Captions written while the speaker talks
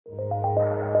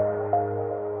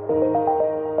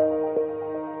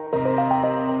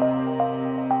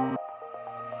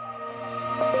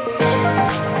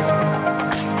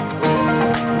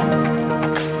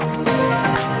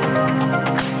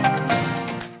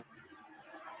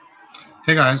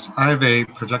Hey guys, I have a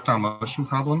projectile motion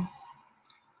problem.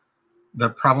 The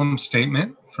problem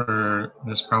statement for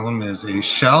this problem is a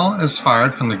shell is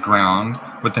fired from the ground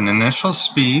with an initial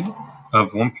speed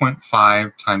of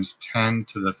 1.5 times 10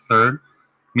 to the third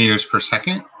meters per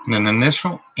second and an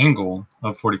initial angle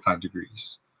of 45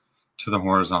 degrees to the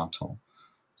horizontal.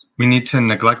 We need to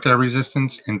neglect our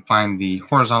resistance and find the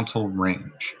horizontal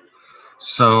range.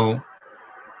 So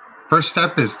first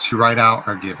step is to write out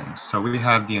our givens. So we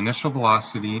have the initial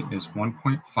velocity is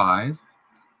 1.5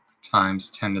 times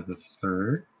 10 to the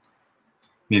third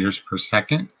meters per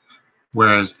second,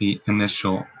 whereas the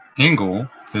initial angle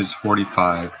is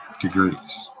 45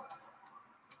 degrees.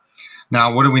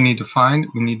 Now, what do we need to find?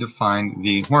 We need to find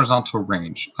the horizontal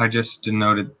range. I just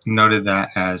noted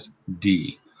that as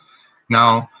D.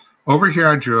 Now, over here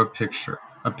I drew a picture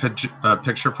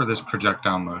for this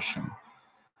projectile motion.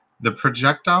 The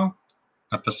projectile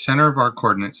at the center of our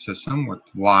coordinate system with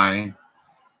y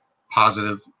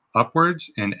positive upwards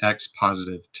and x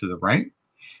positive to the right.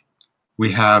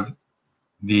 We have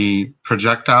the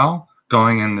projectile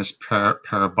going in this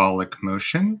parabolic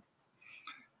motion,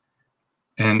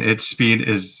 and its speed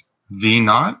is v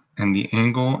naught, and the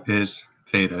angle is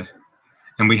theta.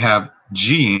 And we have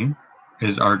g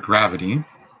is our gravity,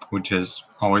 which is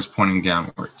always pointing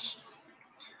downwards.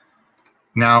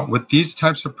 Now, with these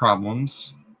types of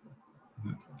problems,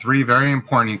 three very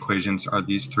important equations are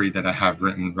these three that I have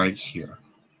written right here.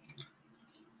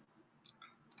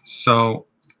 So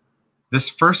this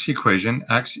first equation,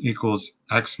 x equals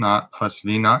x naught plus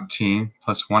v naught t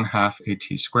plus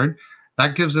 1/2 at squared,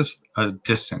 that gives us a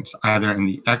distance either in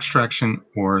the x direction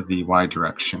or the y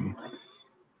direction.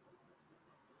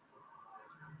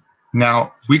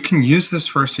 Now, we can use this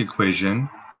first equation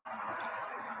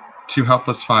to help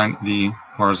us find the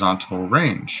horizontal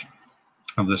range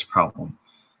of this problem.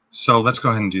 So let's go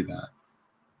ahead and do that.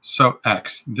 So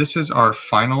x, this is our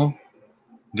final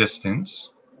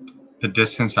distance, the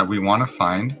distance that we want to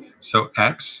find. So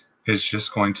x is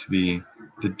just going to be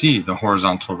the d, the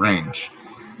horizontal range.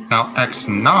 Now x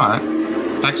naught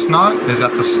is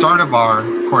at the start of our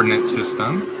coordinate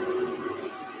system,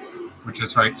 which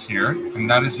is right here, and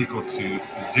that is equal to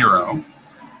 0.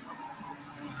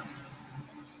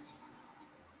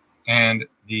 And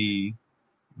the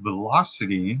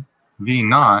velocity v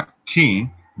naught t,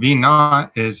 v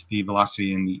naught is the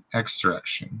velocity in the x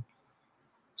direction.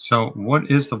 So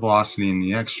what is the velocity in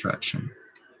the x direction?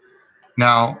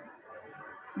 Now,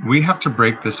 we have to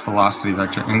break this velocity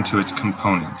vector into its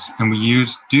components, and we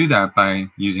do that by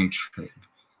using trig.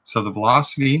 So the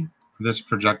velocity of this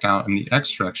projectile in the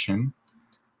x direction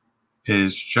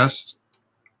is just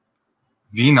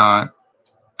v naught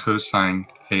cosine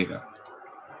theta.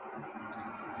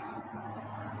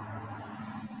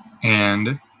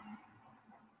 And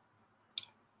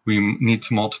we need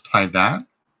to multiply that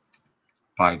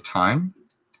by time,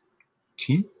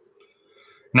 t.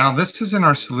 Now, this isn't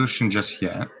our solution just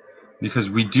yet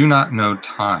because we do not know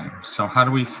time. So how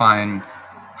do we find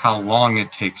how long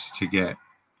it takes to get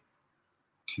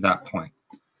to that point?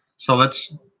 So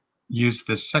let's use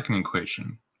this second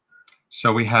equation.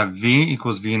 So we have v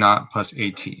equals v naught plus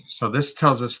at. So this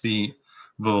tells us the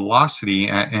velocity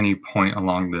at any point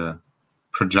along the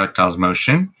projectile's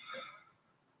motion.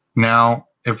 Now,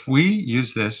 if we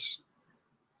use this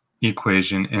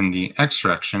equation in the x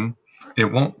direction, it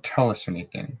won't tell us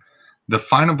anything. The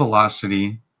final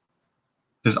velocity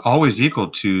is always equal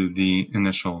to the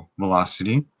initial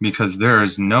velocity because there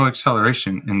is no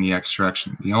acceleration in the x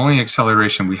direction. The only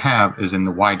acceleration we have is in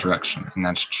the y direction, and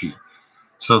that's g.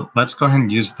 So let's go ahead and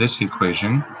use this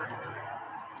equation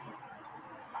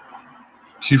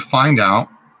to find out.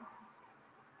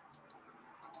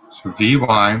 So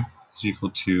vy is equal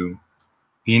to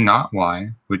v naught y,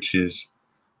 which is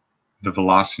the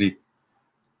velocity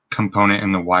component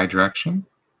in the y direction,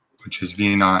 which is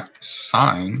v naught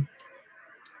sine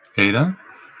theta,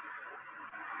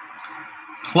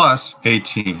 plus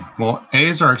at. Well, a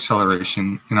is our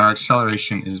acceleration, and our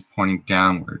acceleration is pointing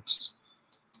downwards.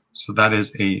 So that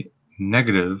is a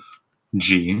negative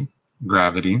g,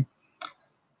 gravity,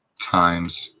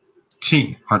 times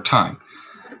t, our time.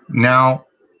 Now,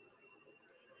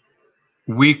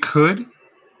 we could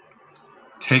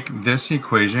take this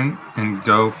equation and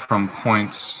go from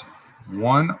points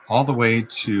 1 all the way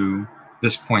to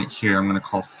this point here, I'm going to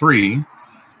call 3.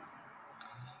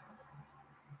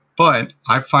 But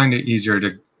I find it easier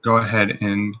to go ahead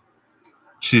and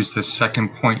choose the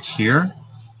second point here,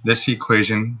 this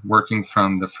equation working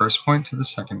from the first point to the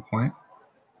second point.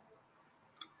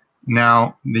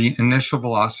 Now, the initial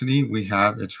velocity we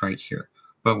have, it's right here.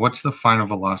 But what's the final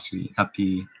velocity at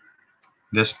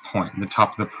this point, the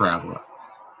top of the parabola?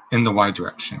 in the y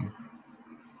direction.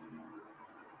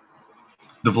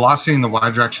 The velocity in the y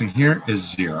direction here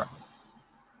is 0.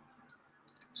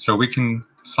 So we can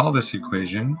solve this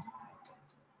equation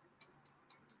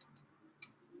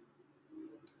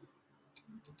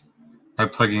by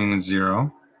plugging in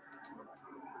 0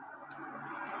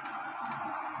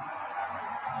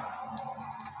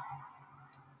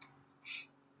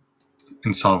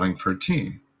 and solving for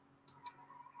t.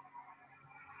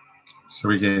 So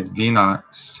we get v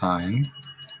naught sine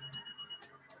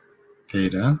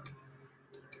theta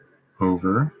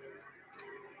over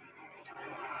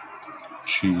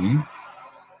g.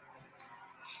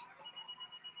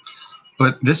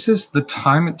 But this is the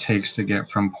time it takes to get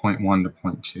from point 1 to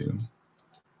point 2.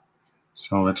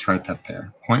 So let's write that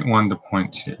there, point 1 to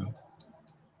point 2.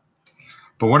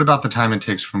 But what about the time it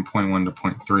takes from point 1 to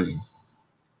point 3?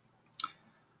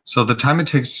 So the time it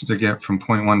takes to get from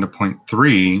point 1 to point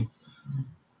 3,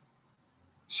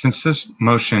 since this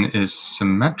motion is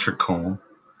symmetrical,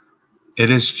 it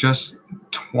is just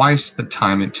twice the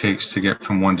time it takes to get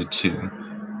from 1 to 2.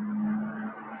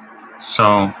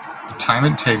 So the time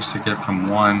it takes to get from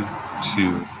 1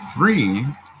 to 3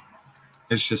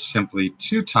 is just simply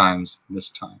 2 times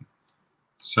this time.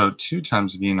 So 2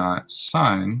 times v naught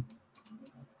sine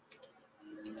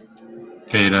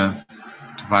theta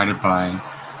divided by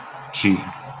g.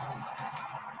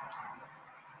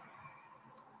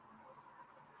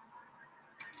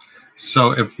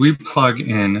 So if we plug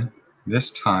in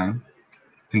this time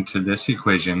into this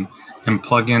equation and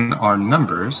plug in our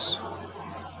numbers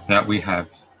that we have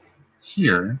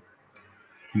here,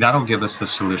 that'll give us the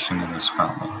solution to this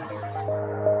problem.